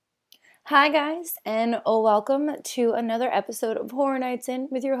Hi, guys, and welcome to another episode of Horror Nights In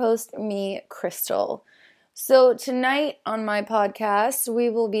with your host, me, Crystal. So, tonight on my podcast, we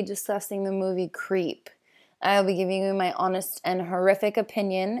will be discussing the movie Creep. I'll be giving you my honest and horrific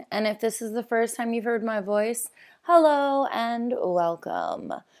opinion, and if this is the first time you've heard my voice, hello and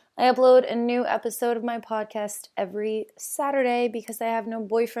welcome. I upload a new episode of my podcast every Saturday because I have no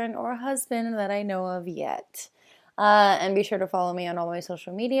boyfriend or husband that I know of yet. And be sure to follow me on all my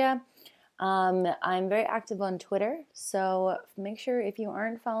social media. I'm very active on Twitter, so make sure if you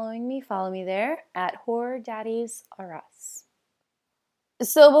aren't following me, follow me there at Horror Daddies R Us.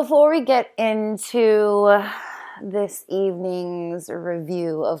 So before we get into this evening's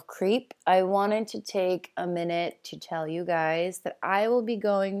review of Creep, I wanted to take a minute to tell you guys that I will be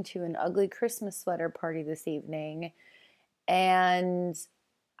going to an ugly Christmas sweater party this evening, and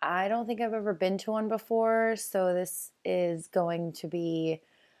I don't think I've ever been to one before, so this is going to be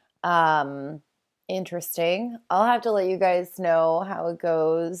interesting. I'll have to let you guys know how it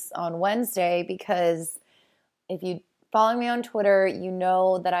goes on Wednesday because if you follow me on Twitter, you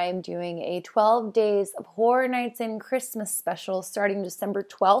know that I am doing a 12 days of Horror Nights In Christmas special starting December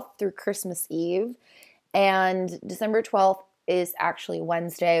 12th through Christmas Eve. And December 12th is actually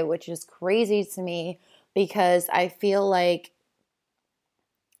Wednesday, which is crazy to me because I feel like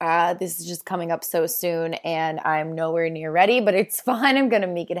this is just coming up so soon and I'm nowhere near ready, but it's fine. I'm going to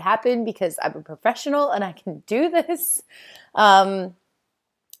make it happen because I'm a professional and I can do this.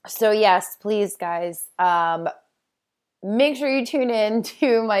 So yes, please guys, make sure you tune in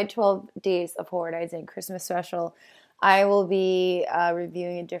to my 12 Days of Horror Nights In Christmas special. I will be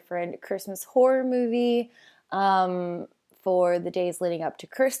reviewing a different Christmas horror movie for the days leading up to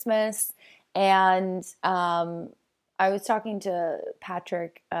Christmas. And I was talking to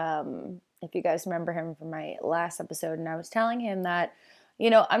Patrick, if you guys remember him from my last episode, and I was telling him that,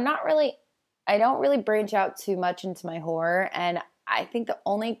 I don't really branch out too much into my horror, and I think the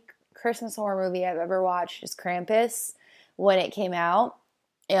only Christmas horror movie I've ever watched is Krampus when it came out,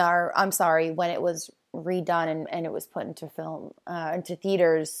 when it was redone and it was put into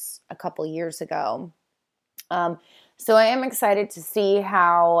theaters a couple years ago. So I am excited to see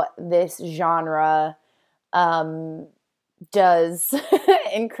how this genre does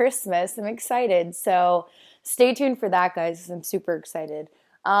in Christmas. I'm excited. So stay tuned for that, guys. I'm super excited.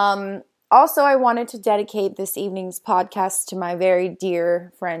 Also, I wanted to dedicate this evening's podcast to my very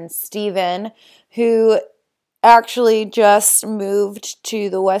dear friend Steven, who actually just moved to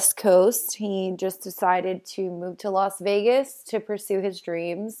the West Coast. He just decided to move to Las Vegas to pursue his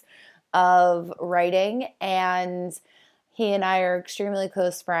dreams of writing, and he and I are extremely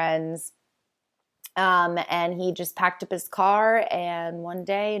close friends. And he just packed up his car and one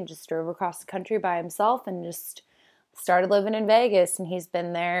day and just drove across the country by himself and just started living in Vegas. And he's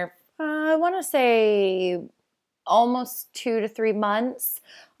been there, I want to say almost 2 to 3 months.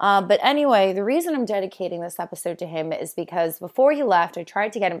 But anyway, the reason I'm dedicating this episode to him is because before he left, I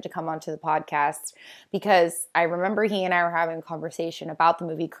tried to get him to come onto the podcast because I remember he and I were having a conversation about the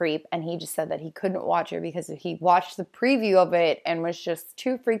movie Creep, and he just said that he couldn't watch it because he watched the preview of it and was just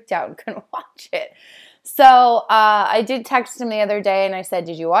too freaked out and couldn't watch it. So I did text him the other day and I said,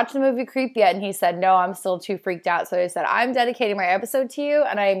 "Did you watch the movie Creep yet?" And he said, "No, I'm still too freaked out." So I said, "I'm dedicating my episode to you,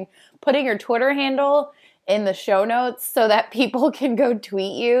 and I'm putting your Twitter handle in the show notes so that people can go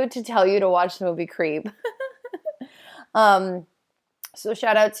tweet you to tell you to watch the movie Creep." So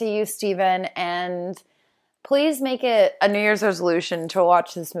shout out to you, Steven, and please make it a New Year's resolution to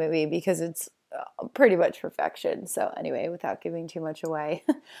watch this movie because it's pretty much perfection. So anyway, without giving too much away.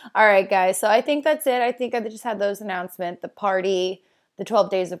 All right, guys. So I think that's it. I think I just had those announcements. The party, the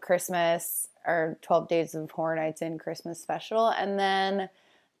 12 Days of Christmas, or 12 Days of Horror Nights In Christmas special, and then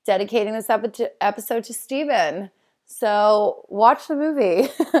dedicating this episode to Steven. So watch the movie.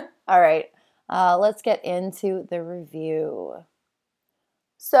 All right, let's get into the review.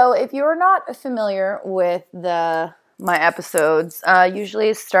 So if you're not familiar with my episodes,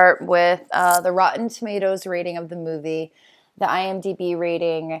 usually start with the Rotten Tomatoes rating of the movie, the IMDb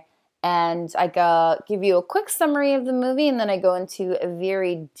rating, and I give you a quick summary of the movie, and then I go into a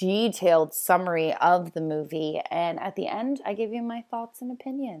very detailed summary of the movie. And at the end, I give you my thoughts and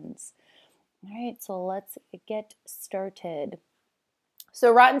opinions. All right, so let's get started.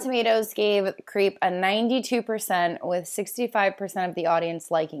 So Rotten Tomatoes gave Creep a 92% with 65% of the audience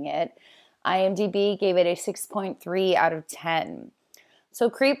liking it. IMDb gave it a 6.3 out of 10.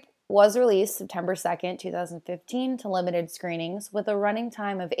 So Creep was released September 2nd, 2015 to limited screenings with a running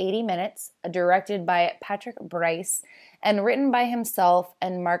time of 80 minutes, directed by Patrick Brice, and written by himself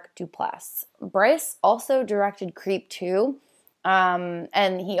and Mark Duplass. Brice also directed Creep 2,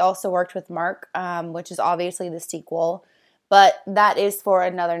 And he also worked with Mark, which is obviously the sequel, but that is for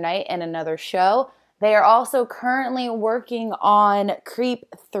another night and another show. They are also currently working on Creep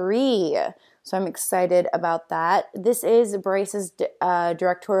 3, so I'm excited about that. This is Bryce's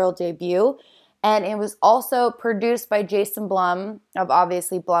directorial debut, and it was also produced by Jason Blum of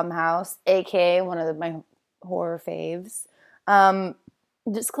obviously Blumhouse, aka one of my horror faves.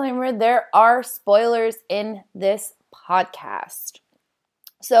 Disclaimer, there are spoilers in this podcast.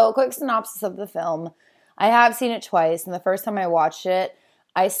 So, a quick synopsis of the film. I have seen it twice, and the first time I watched it,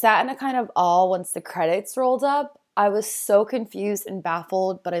 I sat in a kind of awe once the credits rolled up. I was so confused and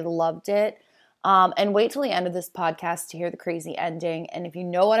baffled, but I loved it. And wait till the end of this podcast to hear the crazy ending. And if you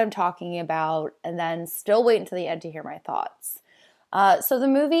know what I'm talking about, and then still wait until the end to hear my thoughts. So the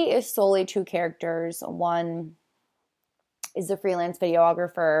movie is solely two characters. One is a freelance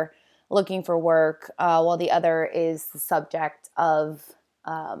videographer looking for work, while the other is the subject of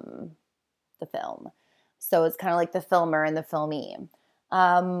the film. So it's kind of like the filmer and the filmee.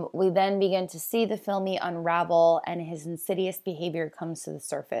 We then begin to see the filmee unravel, and his insidious behavior comes to the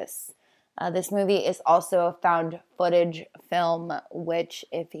surface. This movie is also a found footage film, which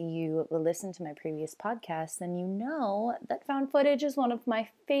if you listen to my previous podcast, then you know that found footage is one of my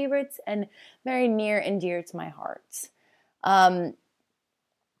favorites and very near and dear to my heart.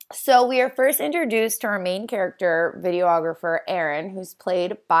 So we are first introduced to our main character, videographer Aaron, who's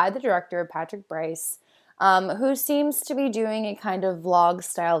played by the director, Patrick Brice, who seems to be doing a kind of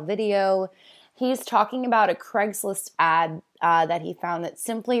vlog-style video. He's talking about a Craigslist ad that he found that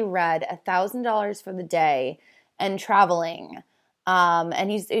simply read $1,000 for the day and traveling.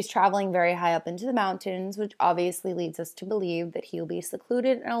 And he's traveling very high up into the mountains, which obviously leads us to believe that he'll be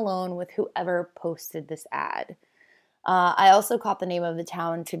secluded and alone with whoever posted this ad. I also caught the name of the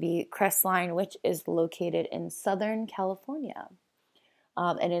town to be Crestline, which is located in Southern California.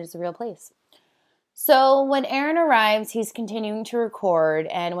 And it is a real place. So when Aaron arrives, he's continuing to record,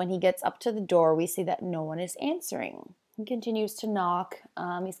 and when he gets up to the door, we see that no one is answering. He continues to knock.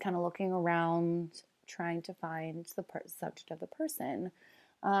 He's kind of looking around, trying to find the subject of the person.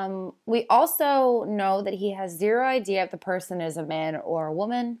 We also know that he has zero idea if the person is a man or a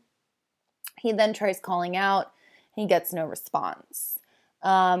woman. He then tries calling out. He gets no response.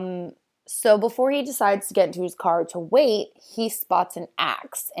 So before he decides to get into his car to wait, he spots an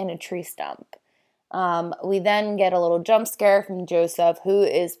axe in a tree stump. We then get a little jump scare from Joseph, who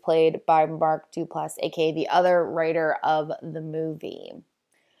is played by Mark Duplass, aka the other writer of the movie.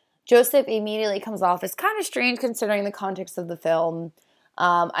 Joseph immediately comes off as kind of strange considering the context of the film.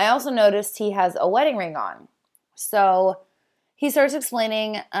 I also noticed he has a wedding ring on. So he starts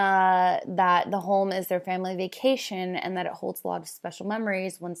explaining that the home is their family vacation and that it holds a lot of special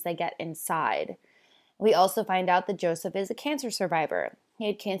memories once they get inside. We also find out that Joseph is a cancer survivor. He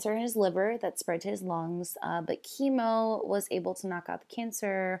had cancer in his liver that spread to his lungs, but chemo was able to knock out the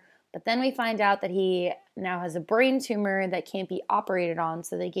cancer. But then we find out that he now has a brain tumor that can't be operated on,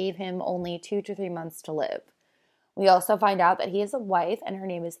 so they gave him only 2 to 3 months to live. We also find out that he has a wife, and her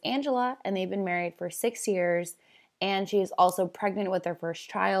name is Angela, and they've been married for 6 years. And she is also pregnant with their first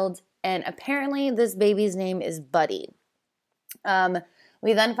child. And apparently this baby's name is Buddy.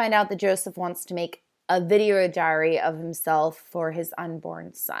 We then find out that Joseph wants to make a video diary of himself for his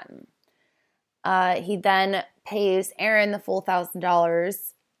unborn son. He then pays Aaron the full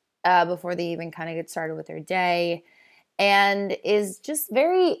 $1,000 before they even kind of get started with their day. And is just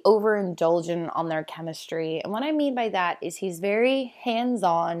very overindulgent on their chemistry. And what I mean by that is he's very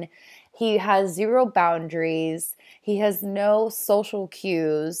hands-on. He has zero boundaries. He has no social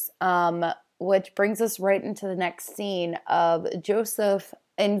cues, which brings us right into the next scene of Joseph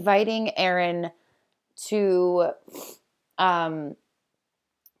inviting Aaron to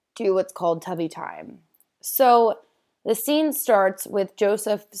do what's called tubby time. So the scene starts with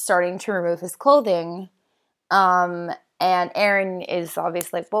Joseph starting to remove his clothing, and Aaron is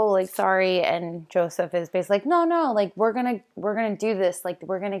obviously like, whoa, like, sorry. And Joseph is basically like, no, like, we're gonna do this. Like,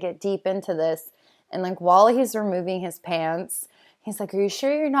 we're gonna get deep into this. And like, while he's removing his pants, he's like, are you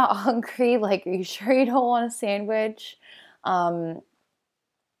sure you're not hungry? Like, are you sure you don't want a sandwich?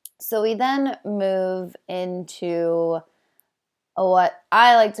 So we then move into what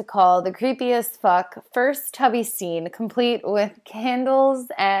I like to call the creepiest fuck first tubby scene, complete with candles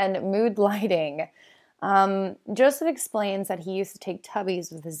and mood lighting. Joseph explains that he used to take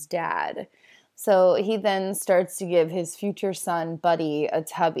tubbies with his dad. So he then starts to give his future son, Buddy, a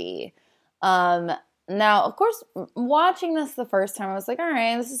tubby. Now, of course, watching this the first time, I was like, all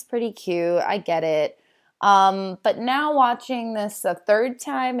right, this is pretty cute. I get it. But now watching this a third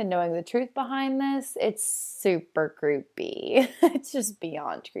time and knowing the truth behind this, it's super creepy. It's just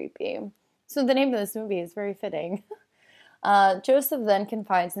beyond creepy. So the name of this movie is very fitting. Joseph then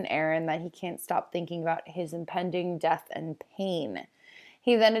confides in Aaron that he can't stop thinking about his impending death and pain.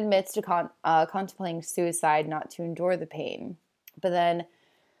 He then admits to contemplating suicide not to endure the pain. But then,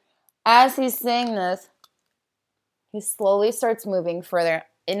 as he's saying this, he slowly starts moving further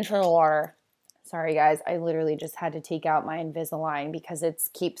into the water. Sorry, guys. I literally just had to take out my Invisalign because it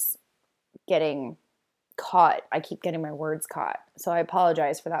keeps getting caught. I keep getting my words caught. So I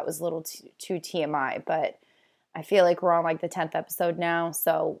apologize for that. It was a little too TMI, but I feel like we're on like the 10th episode now,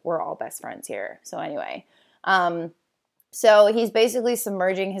 so we're all best friends here. So anyway, so he's basically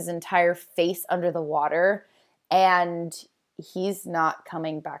submerging his entire face under the water, and he's not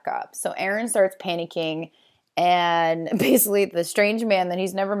coming back up. So Aaron starts panicking, and basically the strange man that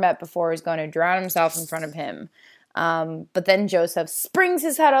he's never met before is going to drown himself in front of him. But then Joseph springs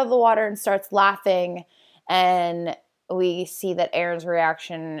his head out of the water and starts laughing, and we see that Aaron's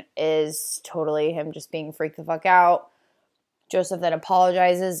reaction is totally him just being freaked the fuck out. Joseph then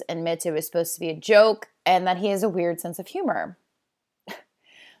apologizes, admits it was supposed to be a joke, and that he has a weird sense of humor.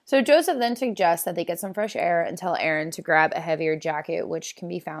 So Joseph then suggests that they get some fresh air and tell Aaron to grab a heavier jacket, which can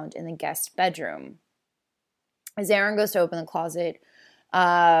be found in the guest bedroom. As Aaron goes to open the closet,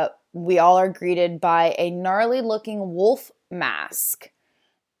 we all are greeted by a gnarly-looking wolf mask.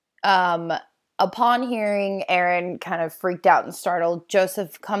 Upon hearing Aaron kind of freaked out and startled,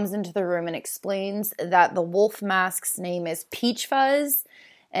 Joseph comes into the room and explains that the wolf mask's name is Peach Fuzz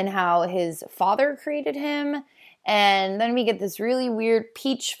and how his father created him. And then we get this really weird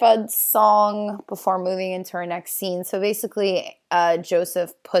Peach Fuzz song before moving into our next scene. So basically,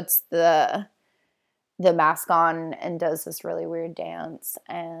 Joseph puts the mask on and does this really weird dance.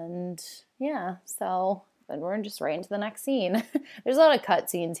 And yeah, so then we're just right into the next scene. There's a lot of cut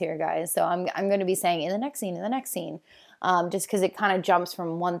scenes here, guys. So I'm going to be saying in the next scene, just because it kind of jumps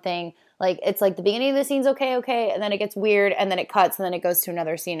from one thing. Like, it's like the beginning of the scene's okay, and then it gets weird, and then it cuts, and then it goes to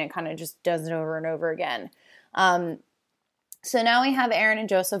another scene. It kind of just does it over and over again. So now we have Aaron and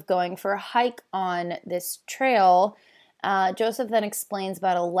Joseph going for a hike on this trail. Joseph then explains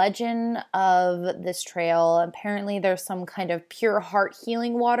about a legend of this trail. Apparently there's some kind of pure heart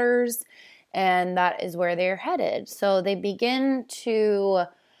healing waters, and that is where they're headed. So they begin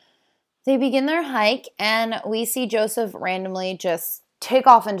their hike, and we see Joseph randomly just take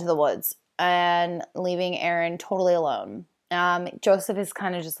off into the woods and leaving Aaron totally alone. Joseph is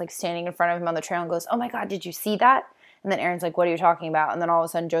kind of just like standing in front of him on the trail and goes, "Oh my God, did you see that?" And then Aaron's like, "What are you talking about?" And then all of a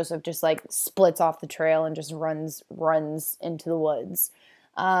sudden Joseph just like splits off the trail and just runs into the woods.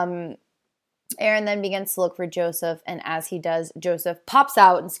 Aaron then begins to look for Joseph, and as he does, Joseph pops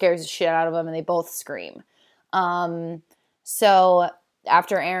out and scares the shit out of him, and they both scream. So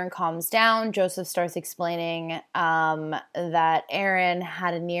after Aaron calms down, Joseph starts explaining that Aaron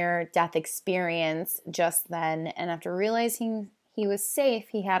had a near-death experience just then, and after realizing he was safe,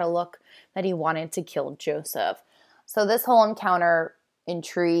 he had a look that he wanted to kill Joseph. So this whole encounter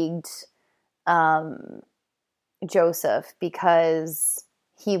intrigued Joseph because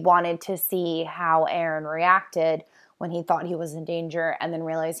he wanted to see how Aaron reacted when he thought he was in danger, and then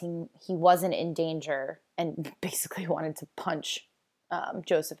realizing he wasn't in danger, and basically wanted to punch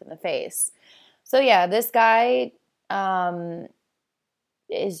Joseph in the face. So yeah, this guy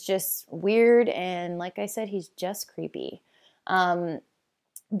is just weird, and like I said, he's just creepy.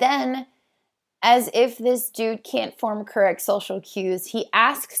 Then, as if this dude can't form correct social cues, he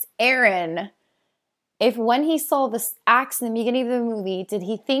asks Aaron if when he saw this axe in the beginning of the movie, did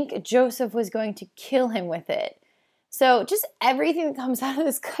he think Joseph was going to kill him with it? So just everything that comes out of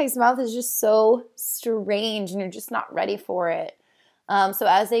this guy's mouth is just so strange, and you're just not ready for it. So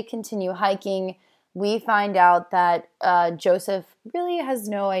as they continue hiking, we find out that Joseph really has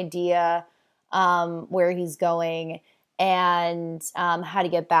no idea where he's going and how to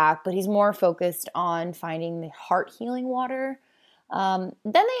get back, but he's more focused on finding the heart healing water. Then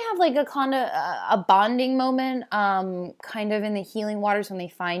they have like a kind of a bonding moment, kind of in the healing waters when they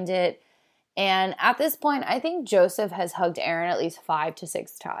find it. And at this point, I think Joseph has hugged Aaron at least 5 to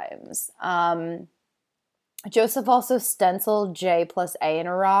 6 times. Joseph also stenciled J plus A in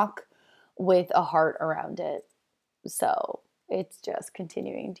a rock with a heart around it. So it's just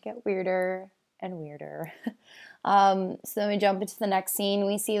continuing to get weirder and weirder. So then we jump into the next scene.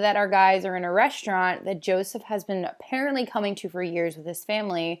 We see that our guys are in a restaurant that Joseph has been apparently coming to for years with his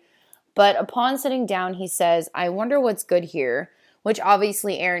family. But upon sitting down, he says, "I wonder what's good here," which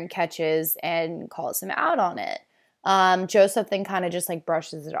obviously Aaron catches and calls him out on it. Joseph then kind of just like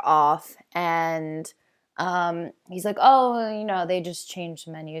brushes it off, and He's like, oh, they just changed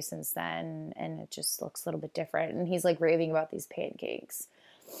the menu since then, and it just looks a little bit different. And he's like raving about these pancakes.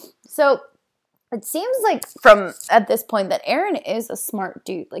 So it seems like from at this point that Aaron is a smart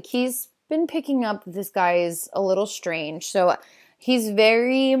dude. Like, he's been picking up that this guy is a little strange. So he's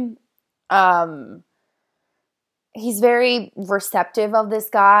very receptive of this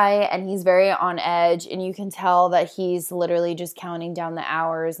guy, and he's very on edge, and you can tell that he's literally just counting down the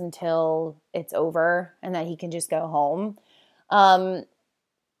hours until it's over and that he can just go home.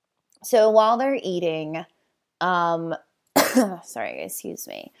 So while they're eating, sorry, excuse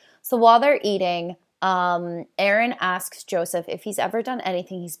me. So while they're eating, Aaron asks Joseph if he's ever done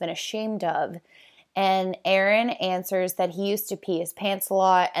anything he's been ashamed of. And Aaron answers that he used to pee his pants a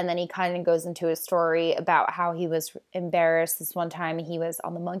lot, and then he kind of goes into a story about how he was embarrassed. This one time he was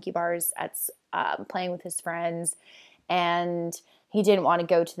on the monkey bars at playing with his friends, and he didn't want to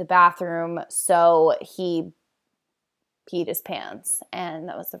go to the bathroom, so he peed his pants, and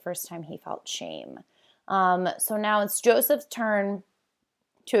that was the first time he felt shame. So now it's Joseph's turn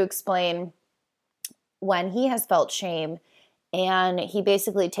to explain when he has felt shame, and he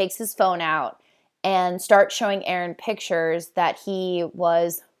basically takes his phone out and start showing Aaron pictures that he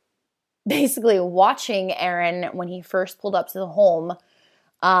was basically watching Aaron when he first pulled up to the home.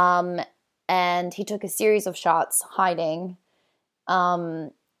 And he took a series of shots hiding.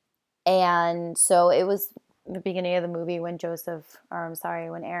 And so it was the beginning of the movie when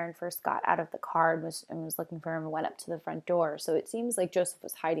when Aaron first got out of the car and was looking for him and went up to the front door. So it seems like Joseph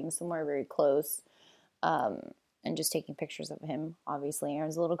was hiding somewhere very close. And just taking pictures of him. Obviously,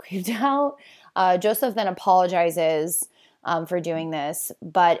 Aaron's a little creeped out. Joseph then apologizes for doing this,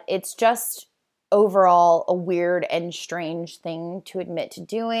 but it's just overall a weird and strange thing to admit to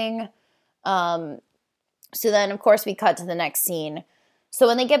doing. So then, of course, we cut to the next scene. So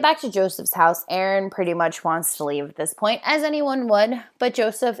when they get back to Joseph's house, Aaron pretty much wants to leave at this point, as anyone would, but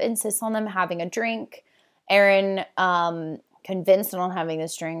Joseph insists on them having a drink. Aaron, convinced on having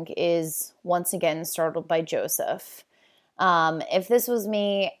this drink, is once again startled by Joseph. If this was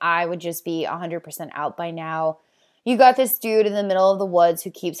me, I would just be 100% out by now. You got this dude in the middle of the woods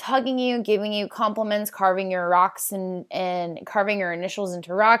who keeps hugging you, giving you compliments, carving your rocks and carving your initials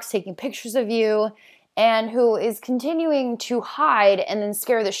into rocks, taking pictures of you, and who is continuing to hide and then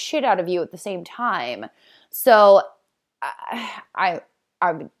scare the shit out of you at the same time. So I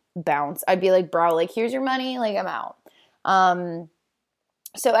would bounce. I'd be like, bro, like, here's your money, like, I'm out.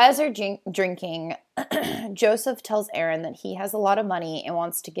 So as they're drinking, Joseph tells Aaron that he has a lot of money and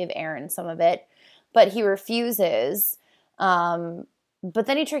wants to give Aaron some of it, but he refuses. But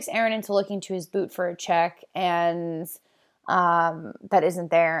then he tricks Aaron into looking to his boot for a check, and that isn't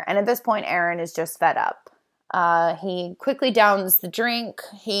there. And at this point, Aaron is just fed up. He quickly downs the drink.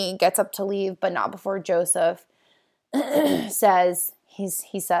 He gets up to leave, but not before Joseph says,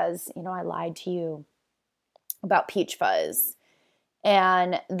 I lied to you about Peach Fuzz.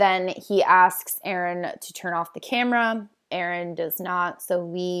 And then he asks Aaron to turn off the camera. Aaron does not. So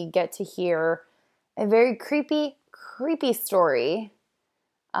we get to hear a very creepy story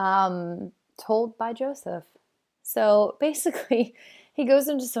told by Joseph. So basically, he goes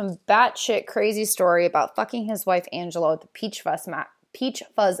into some batshit crazy story about fucking his wife Angela with the Peach Fuzz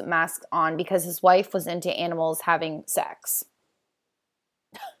mask on because his wife was into animals having sex.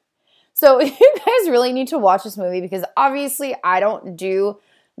 So you guys really need to watch this movie because obviously I don't do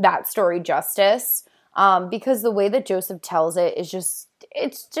that story justice because the way that Joseph tells it is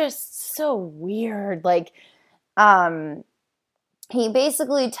it's just so weird. Like, he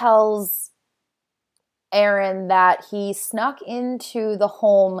basically tells Aaron that he snuck into the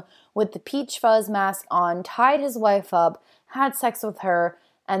home with the Peach Fuzz mask on, tied his wife up, had sex with her,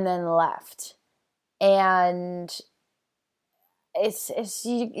 and then left. And it's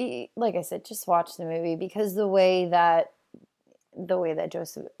like I said, just watch the movie because the way that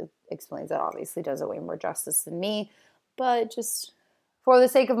Joseph explains it obviously does it way more justice than me. But just for the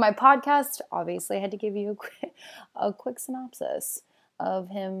sake of my podcast, obviously I had to give you a quick synopsis of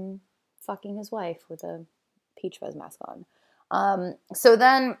him fucking his wife with a Peach Fuzz mask on. So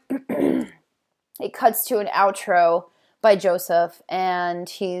then it cuts to an outro by Joseph, and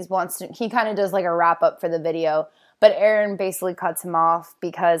he kind of does like a wrap up for the video. But Aaron basically cuts him off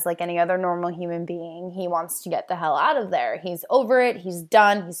because, like any other normal human being, he wants to get the hell out of there. He's over it. He's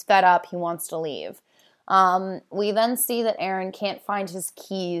done. He's fed up. He wants to leave. We then see that Aaron can't find his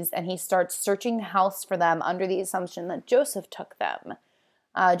keys, and he starts searching the house for them under the assumption that Joseph took them.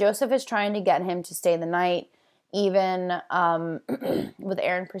 Joseph is trying to get him to stay the night, even with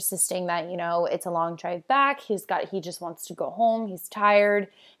Aaron persisting that, it's a long drive back. He just wants to go home. He's tired.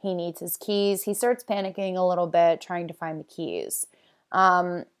 He needs his keys. He starts panicking a little bit, trying to find the keys.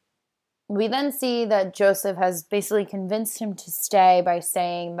 We then see that Joseph has basically convinced him to stay by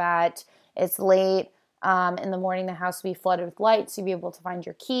saying that it's late. In the morning, the house will be flooded with light, so you'll be able to find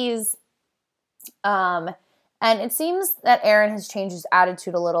your keys. And it seems that Aaron has changed his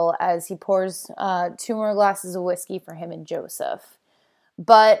attitude a little as he pours 2 more glasses of whiskey for him and Joseph.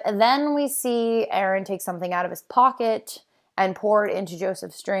 But then we see Aaron take something out of his pocket and pour it into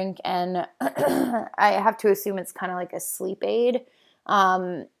Joseph's drink. And I have to assume it's kind of like a sleep aid.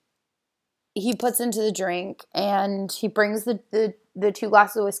 He puts into the drink and he brings the 2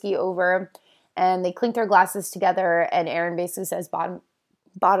 glasses of whiskey over and they clink their glasses together. And Aaron basically says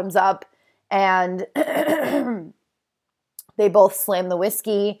bottoms up. And they both slam the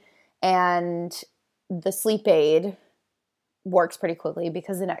whiskey, and the sleep aid works pretty quickly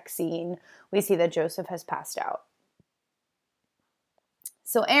because the next scene, we see that Joseph has passed out.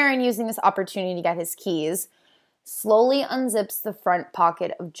 So Aaron, using this opportunity to get his keys, slowly unzips the front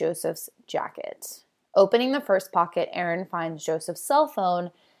pocket of Joseph's jacket. Opening the first pocket, Aaron finds Joseph's cell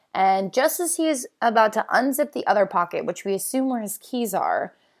phone, and just as he's about to unzip the other pocket, which we assume where his keys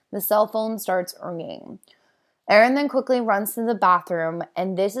are, the cell phone starts ringing. Aaron then quickly runs to the bathroom,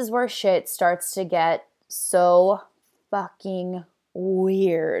 and this is where shit starts to get so fucking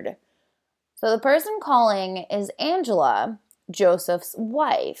weird. So the person calling is Angela, Joseph's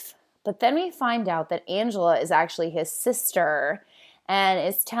wife. But then we find out that Angela is actually his sister and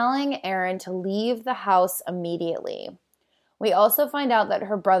is telling Aaron to leave the house immediately. We also find out that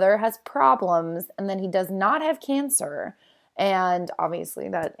her brother has problems and that he does not have cancer. And obviously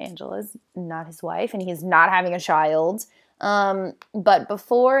that Angela's not his wife and he's not having a child. But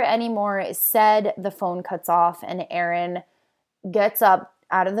before any more is said, the phone cuts off and Aaron gets up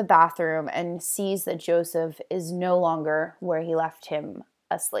out of the bathroom and sees that Joseph is no longer where he left him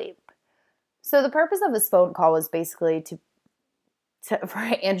asleep. So the purpose of this phone call was basically for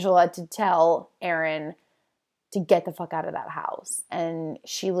Angela to tell Aaron to get the fuck out of that house. And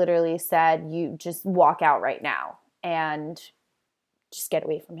she literally said, you just walk out right now and just get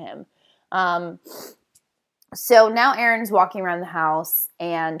away from him. So now Aaron's walking around the house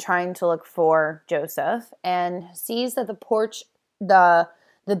and trying to look for Joseph and sees that the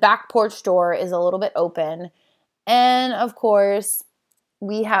back porch door is a little bit open. And of course,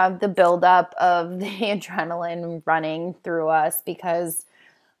 we have the buildup of the adrenaline running through us because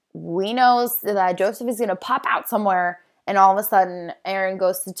we know that Joseph is going to pop out somewhere. And all of a sudden, Aaron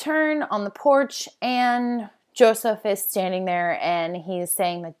goes to turn on the porch and Joseph is standing there and he's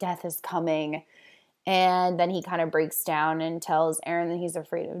saying that death is coming. And then he kind of breaks down and tells Aaron that he's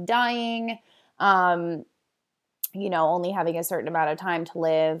afraid of dying, only having a certain amount of time to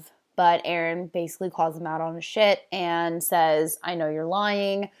live. But Aaron basically calls him out on his shit and says, I know you're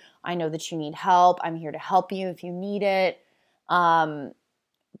lying. I know that you need help. I'm here to help you if you need it. And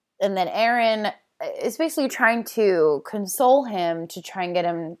then Aaron is basically trying to console him to try and get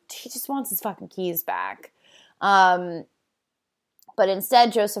him. He just wants his fucking keys back. But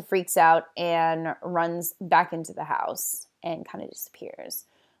instead, Joseph freaks out and runs back into the house and kind of disappears.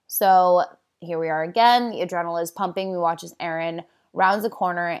 So here we are again. The adrenaline is pumping. We watch as Aaron rounds a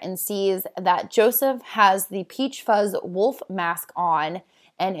corner and sees that Joseph has the Peach Fuzz wolf mask on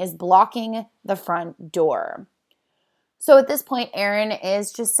and is blocking the front door. So at this point, Aaron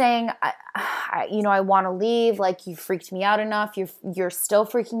is just saying, I want to leave. Like, you freaked me out enough. You're still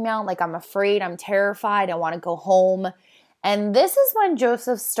freaking me out. Like, I'm afraid. I'm terrified. I want to go home. And this is when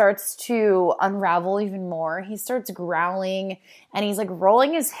Joseph starts to unravel even more. He starts growling and he's like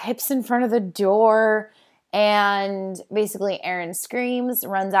rolling his hips in front of the door. And basically Aaron screams,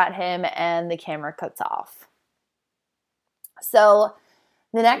 runs at him, and the camera cuts off. So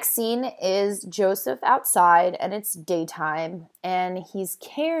the next scene is Joseph outside and it's daytime and he's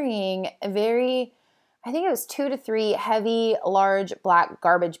carrying I think it was 2 to 3 heavy, large black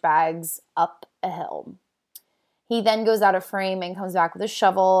garbage bags up a hill. He then goes out of frame and comes back with a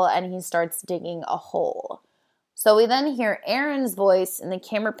shovel and he starts digging a hole. So we then hear Aaron's voice and the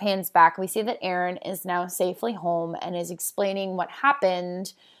camera pans back. We see that Aaron is now safely home and is explaining what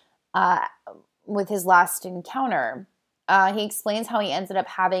happened with his last encounter. He explains how he ended up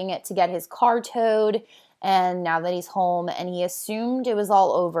having to get his car towed and now that he's home and he assumed it was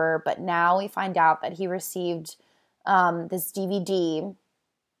all over, but now we find out that he received this DVD,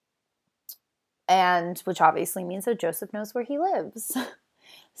 and which obviously means that Joseph knows where he lives.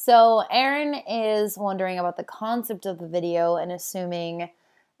 So Aaron is wondering about the concept of the video and assuming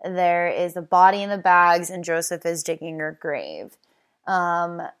there is a body in the bags, and Joseph is digging her grave.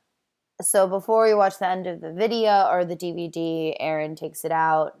 So before we watch the end of the video or the DVD, Aaron takes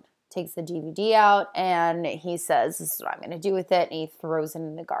the DVD out, and he says, "This is what I'm going to do with it," and he throws it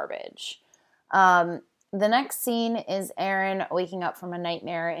in the garbage. The next scene is Aaron waking up from a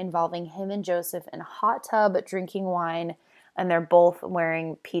nightmare involving him and Joseph in a hot tub drinking wine, and they're both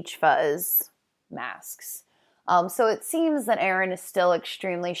wearing Peach Fuzz masks. So it seems that Aaron is still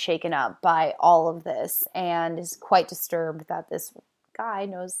extremely shaken up by all of this and is quite disturbed that this guy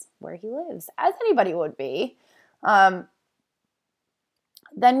knows where he lives, as anybody would be. Then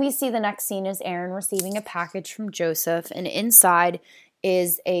we see the next scene is Aaron receiving a package from Joseph, and inside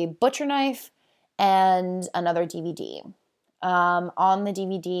is a butcher knife and another DVD. On the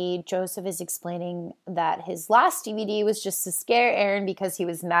DVD, Joseph is explaining that his last DVD was just to scare Aaron because he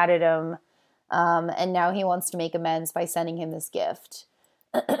was mad at him, and now he wants to make amends by sending him this gift.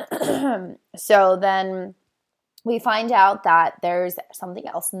 So then we find out that there's something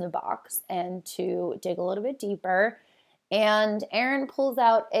else in the box, and to dig a little bit deeper, and Aaron pulls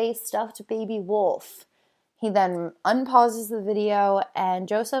out a stuffed baby wolf. He then unpauses the video, and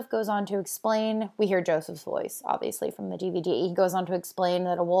Joseph goes on to explain, we hear Joseph's voice, obviously, from the DVD. He goes on to explain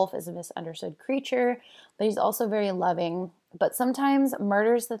that a wolf is a misunderstood creature, but he's also very loving, but sometimes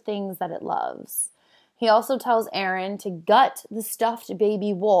murders the things that it loves. He also tells Aaron to gut the stuffed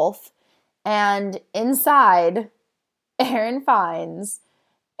baby wolf, and inside, Aaron finds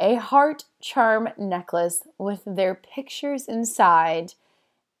a heart charm necklace with their pictures inside,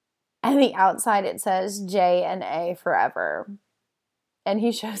 and the outside it says J and A forever. And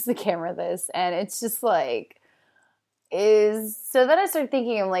he shows the camera this, and it's just like, so then I started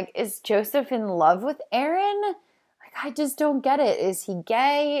thinking, I'm like, is Joseph in love with Aaron? Like, I just don't get it. Is he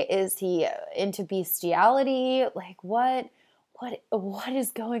gay? Is he into bestiality? Like, what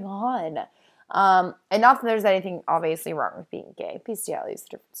is going on? And not that there's anything obviously wrong with being gay. Bestiality is a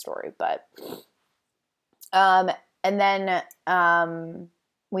different story, but, and then,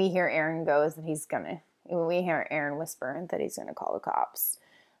 we hear Aaron whisper that he's gonna call the cops.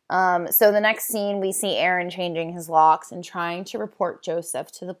 So the next scene, we see Aaron changing his locks and trying to report Joseph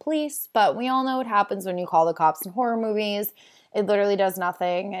to the police, but we all know what happens when you call the cops in horror movies. It literally does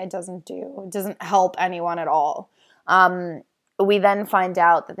nothing. It doesn't help anyone at all. We then find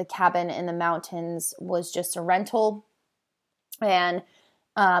out that the cabin in the mountains was just a rental, and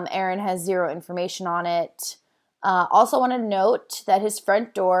Aaron has zero information on it. Also want to note that his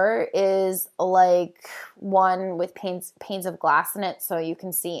front door is like one with panes of glass in it, so you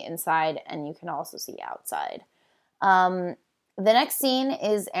can see inside and you can also see outside. The next scene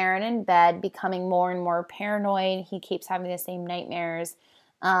is Aaron in bed, becoming more and more paranoid. He keeps having the same nightmares.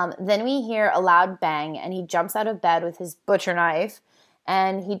 Then we hear a loud bang, and he jumps out of bed with his butcher knife,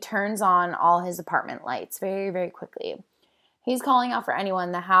 and he turns on all his apartment lights very, very quickly. He's calling out for anyone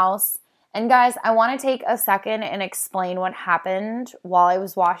in the house. And guys, I want to take a second and explain what happened while I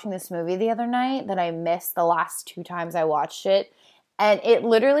was watching this movie the other night that I missed the last 2 times I watched it. And it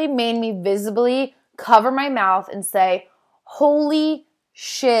literally made me visibly cover my mouth and say, holy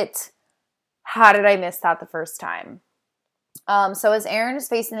shit, how did I miss that the first time? So as Aaron is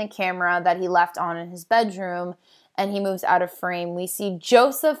facing the camera that he left on in his bedroom and he moves out of frame, we see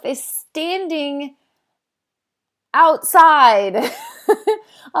Joseph is standing outside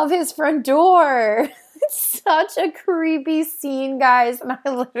of his front door. It's such a creepy scene, guys, and I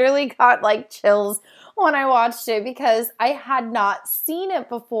literally got like chills when I watched it because I had not seen it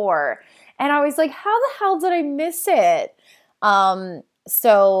before, and I was like, how the hell did I miss it?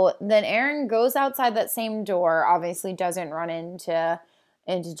 So then Aaron goes outside that same door, obviously doesn't run into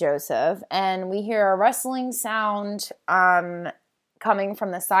Joseph, and we hear a rustling sound coming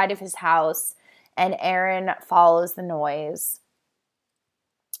from the side of his house, and Aaron follows the noise.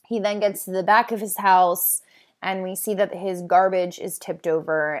 He then gets to the back of his house, and we see that his garbage is tipped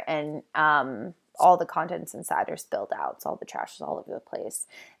over, and all the contents inside are spilled out, so all the trash is all over the place.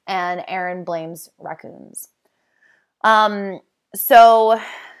 And Aaron blames raccoons. So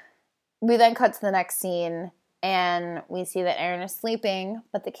we then cut to the next scene, and we see that Aaron is sleeping,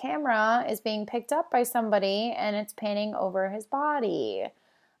 but the camera is being picked up by somebody, and it's panning over his body.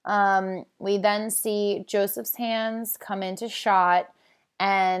 We then see Joseph's hands come into shot,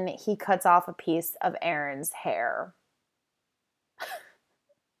 and he cuts off a piece of Aaron's hair.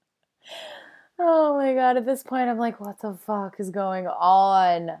 Oh my God, at this point I'm like, what the fuck is going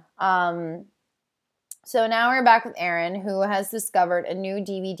on? So now we're back with Aaron, who has discovered a new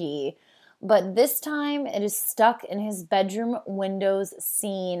DVD, but this time it is stuck in his bedroom windows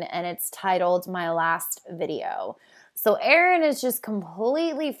scene, and it's titled My Last Video. So Aaron is just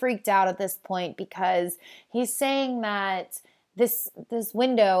completely freaked out at this point because he's saying that this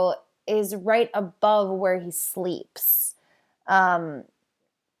window is right above where he sleeps.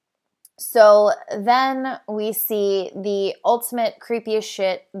 So then we see the ultimate creepiest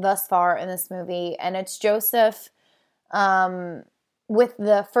shit thus far in this movie, and it's Joseph with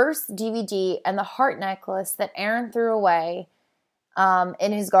the first DVD and the heart necklace that Aaron threw away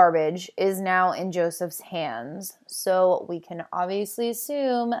in his garbage is now in Joseph's hands. So we can obviously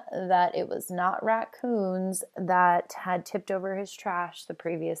assume that it was not raccoons that had tipped over his trash the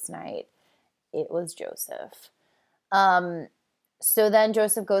previous night. It was Joseph. So then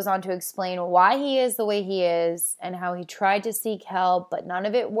Joseph goes on to explain why he is the way he is and how he tried to seek help, but none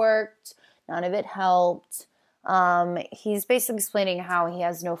of it worked. None of it helped. He's basically explaining how he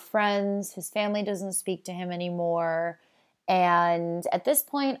has no friends. His family doesn't speak to him anymore. And at this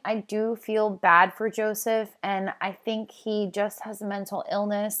point, I do feel bad for Joseph, and I think he just has a mental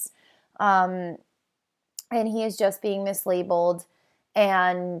illness, and he is just being mislabeled,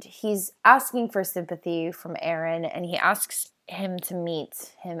 and he's asking for sympathy from Aaron, and he asks him to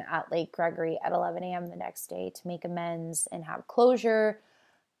meet him at Lake Gregory at 11 a.m. the next day to make amends and have closure.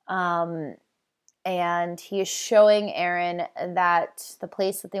 And he is showing Aaron that the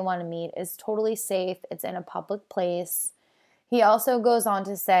place that they want to meet is totally safe. It's in a public place. He also goes on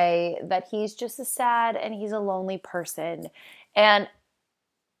to say that he's just a sad and he's a lonely person. And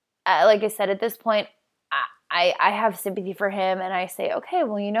like I said, at this point, I have sympathy for him, and I say, okay,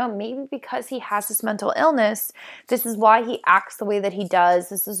 well, maybe because he has this mental illness, this is why he acts the way that he does.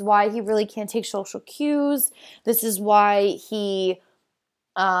 This is why he really can't take social cues. This is why he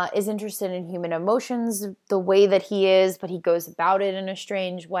is interested in human emotions the way that he is, but he goes about it in a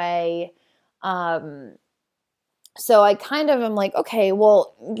strange way. So I kind of am like, okay,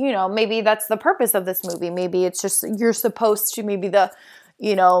 well, maybe that's the purpose of this movie. Maybe it's just you're supposed to, maybe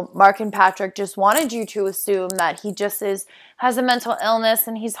Mark and Patrick just wanted you to assume that he just has a mental illness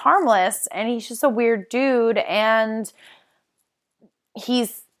and he's harmless and he's just a weird dude and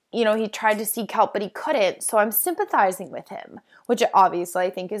he's, he tried to seek help but he couldn't. So I'm sympathizing with him, which obviously I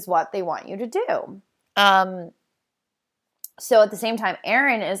think is what they want you to do. So at the same time,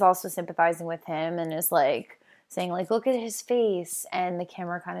 Aaron is also sympathizing with him and is saying look at his face, and the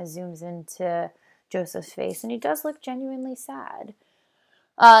camera kind of zooms into Joseph's face and he does look genuinely sad.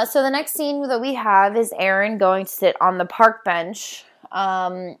 So the next scene that we have is Aaron going to sit on the park bench,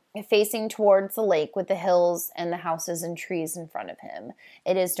 facing towards the lake with the hills and the houses and trees in front of him.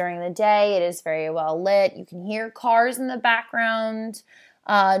 It is during the day. It is very well lit. You can hear cars in the background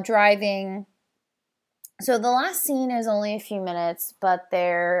driving. So the last scene is only a few minutes, but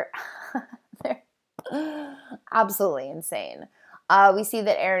they're absolutely insane. We see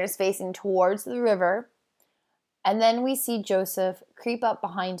that Aaron is facing towards the river. And then we see Joseph creep up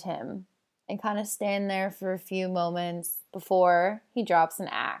behind him and kind of stand there for a few moments before he drops an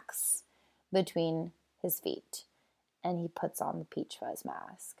axe between his feet and he puts on the peach fuzz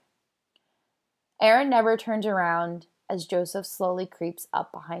mask. Aaron never turns around as Joseph slowly creeps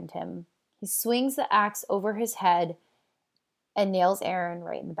up behind him. He swings the axe over his head and nails Aaron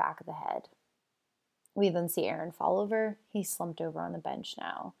right in the back of the head. We then see Aaron fall over. He's slumped over on the bench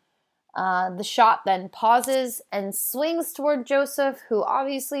now. The shot then pauses and swings toward Joseph, who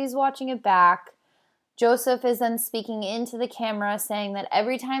obviously is watching it back. Joseph is then speaking into the camera, saying that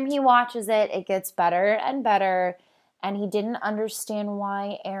every time he watches it, it gets better and better, and he didn't understand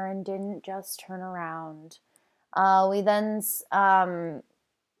why Aaron didn't just turn around. We then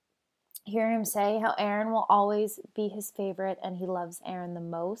hear him say how Aaron will always be his favorite, and he loves Aaron the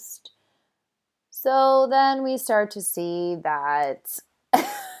most. So then we start to see that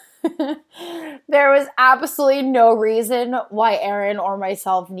there was absolutely no reason why Aaron or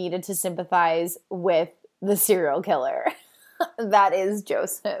myself needed to sympathize with the serial killer. That is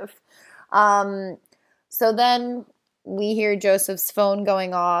Joseph. So then we hear Joseph's phone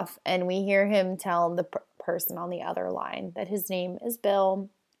going off, and we hear him tell the person on the other line that his name is Bill,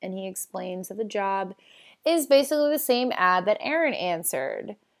 and he explains that the job is basically the same ad that Aaron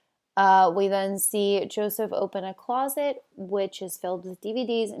answered. We then see Joseph open a closet, which is filled with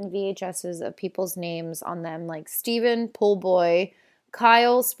DVDs and VHSs of people's names on them, like Steven, Pool Boy,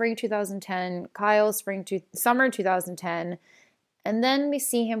 Kyle, Spring 2010, Kyle, Summer 2010. And then we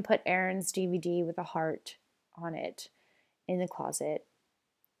see him put Aaron's DVD with a heart on it in the closet,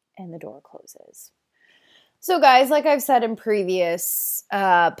 and the door closes. So guys, like I've said in previous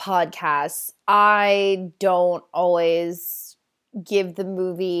podcasts, I don't always give the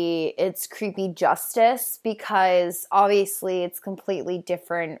movie its creepy justice because obviously it's completely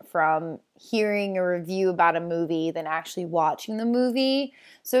different from hearing a review about a movie than actually watching the movie.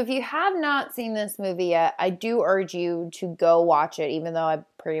 So if you have not seen this movie yet, I do urge you to go watch it, even though I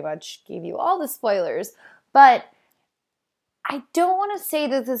pretty much gave you all the spoilers. But I don't want to say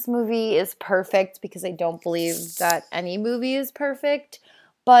that this movie is perfect because I don't believe that any movie is perfect,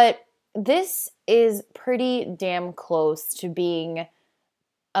 but this is pretty damn close to being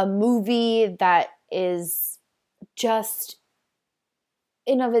a movie that is just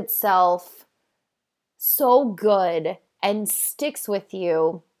in of itself so good and sticks with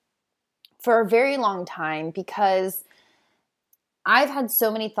you for a very long time, because I've had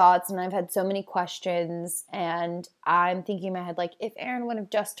so many thoughts and I've had so many questions, and I'm thinking in my head, like, if Aaron would have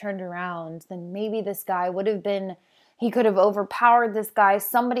just turned around, then maybe this guy would have been, he could have overpowered this guy.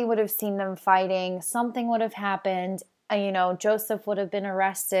 Somebody would have seen them fighting. Something would have happened. Joseph would have been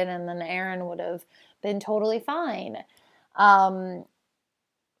arrested, and then Aaron would have been totally fine.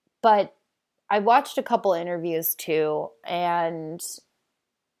 But I watched a couple interviews too, and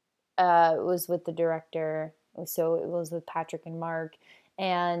it was with the director. So it was with Patrick and Mark,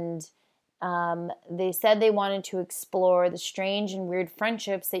 and they said they wanted to explore the strange and weird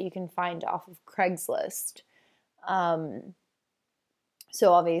friendships that you can find off of Craigslist.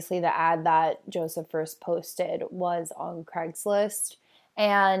 So obviously the ad that Joseph first posted was on Craigslist,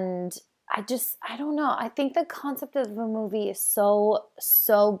 and I don't know. I think the concept of the movie is so,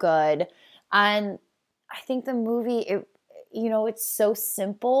 so good, and I think the movie, it's so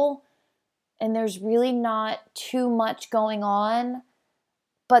simple, and there's really not too much going on,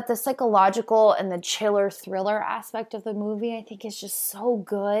 but the psychological and the chiller thriller aspect of the movie, I think, is just so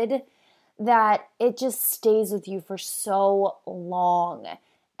good that it just stays with you for so long.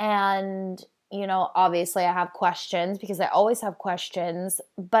 And, obviously I have questions, because I always have questions,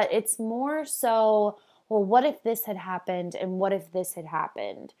 but it's more so, well, what if this had happened, and what if this had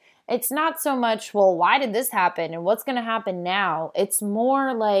happened? It's not so much, well, why did this happen, and what's going to happen now? It's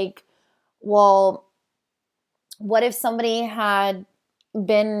more like, well, what if somebody had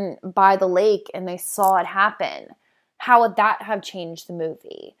been by the lake and they saw it happen? How would that have changed the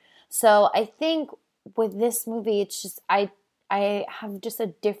movie? So I think with this movie, it's just, I have just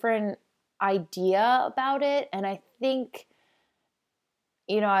a different idea about it. And I think,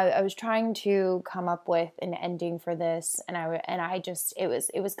 I was trying to come up with an ending for this, and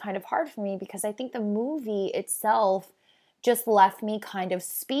it was kind of hard for me, because I think the movie itself just left me kind of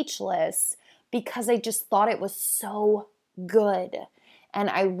speechless, because I just thought it was so good. And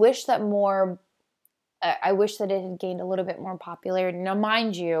I wish that it had gained a little bit more popularity. Now,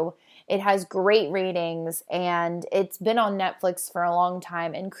 mind you, it has great ratings, and it's been on Netflix for a long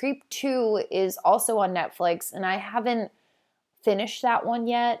time. And Creep 2 is also on Netflix, and I haven't finished that one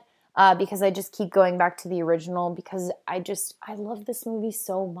yet, because I just keep going back to the original, because I love this movie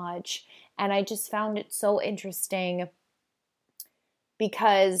so much, and I just found it so interesting,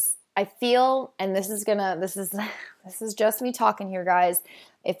 because I feel, and this is just me talking here, guys,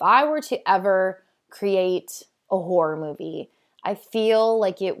 if I were to ever create a horror movie, I feel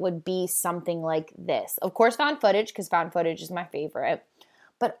like it would be something like this. Of course, found footage, because found footage is my favorite,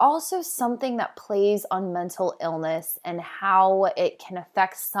 but also something that plays on mental illness and how it can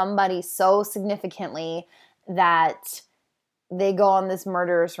affect somebody so significantly that they go on this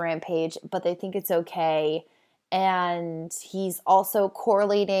murderous rampage, but they think it's okay. And he's also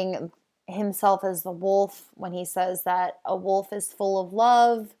correlating himself as the wolf when he says that a wolf is full of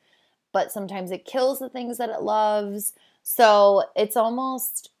love, but sometimes it kills the things that it loves. So it's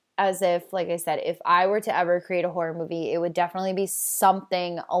almost as if, like I said, if I were to ever create a horror movie, it would definitely be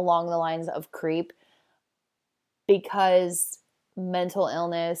something along the lines of Creep, because mental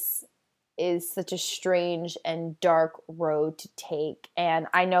illness is such a strange and dark road to take. And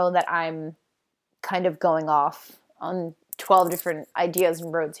I know that I'm kind of going off on 12 different ideas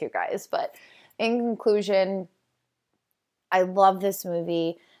and roads here, guys. But in conclusion, I love this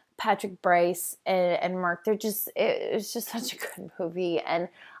movie. Patrick Bryce and Mark, it's just such a good movie. And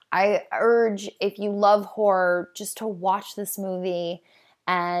I urge, if you love horror, just to watch this movie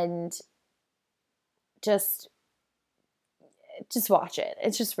and just watch it.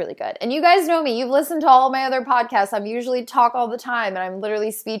 It's just really good. And you guys know me. You've listened to all of my other podcasts. I'm usually talk all the time, and I'm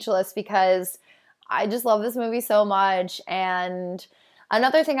literally speechless because I just love this movie so much. And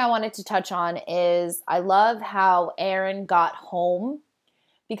another thing I wanted to touch on is I love how Aaron got home,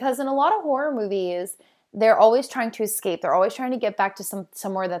 because in a lot of horror movies, they're always trying to escape. They're always trying to get back to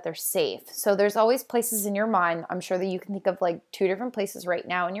somewhere that they're safe. So there's always places in your mind. I'm sure that you can think of like 2 different places right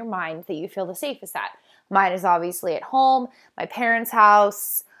now in your mind that you feel the safest at. Mine is obviously at home, my parents'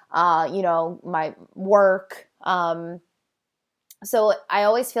 house, my work. So I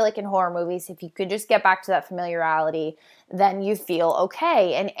always feel like in horror movies, if you could just get back to that familiarity, then you feel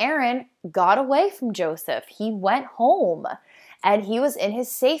okay. And Aaron got away from Joseph. He went home and he was in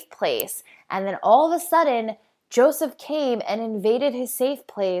his safe place. And then all of a sudden, Joseph came and invaded his safe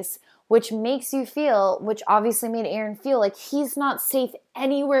place, which makes you feel, which obviously made Aaron feel like he's not safe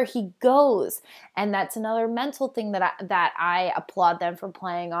anywhere he goes. And that's another mental thing that I applaud them for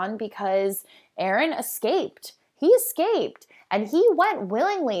playing on, because Aaron escaped. He escaped. And he went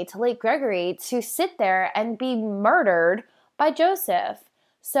willingly to Lake Gregory to sit there and be murdered by Joseph.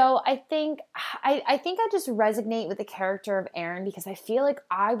 So I think I just resonate with the character of Aaron, because I feel like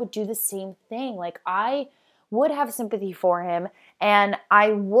I would do the same thing. Like, I would have sympathy for him, and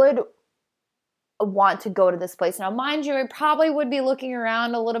I would want to go to this place. Now, mind you, I probably would be looking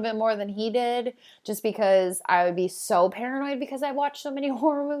around a little bit more than he did, just because I would be so paranoid because I watch so many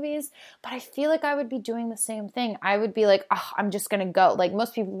horror movies. But I feel like I would be doing the same thing. I would be like, oh, I'm just going to go. Like,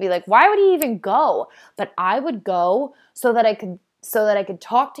 most people would be like, why would he even go? But I would go so that I could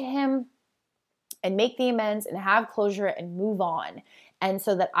talk to him and make the amends and have closure and move on. And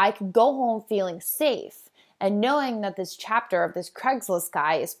so that I could go home feeling safe and knowing that this chapter of this Craigslist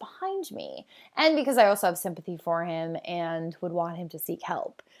guy is behind me. And because I also have sympathy for him and would want him to seek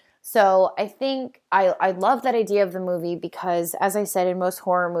help. So I think I love that idea of the movie, because, as I said, in most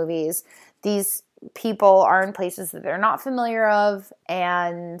horror movies, these people are in places that they're not familiar of,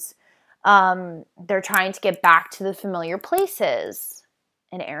 and they're trying to get back to the familiar places.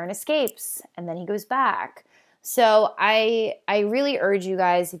 And Aaron escapes, and then he goes back. So I really urge you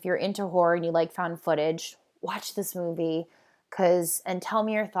guys, if you're into horror and you like found footage, watch this movie, and tell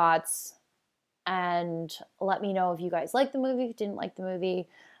me your thoughts, and let me know if you guys like the movie, didn't like the movie,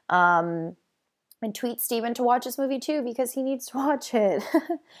 and tweet Steven to watch this movie too, because he needs to watch it.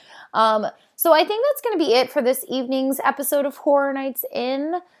 So I think that's going to be it for this evening's episode of Horror Nights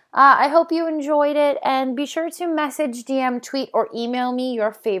In. I hope you enjoyed it, and be sure to message, DM, tweet, or email me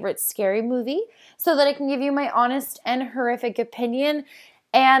your favorite scary movie so that I can give you my honest and horrific opinion.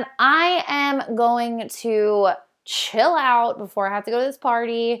 And I am going to chill out before I have to go to this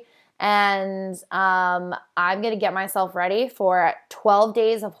party, and I'm going to get myself ready for 12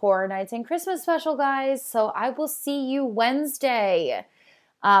 days of Horror Nights and Christmas special, guys. So I will see you Wednesday.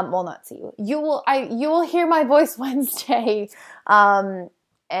 Well, not see you. You will hear my voice Wednesday.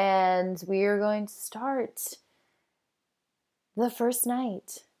 And we are going to start the first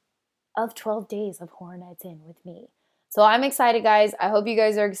night of 12 days of Horror Nights In with me. So I'm excited, guys. I hope you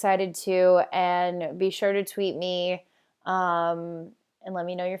guys are excited too. And be sure to tweet me and let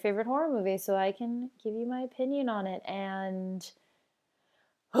me know your favorite horror movie so I can give you my opinion on it. And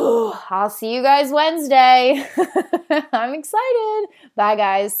I'll see you guys Wednesday. I'm excited. Bye,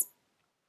 guys.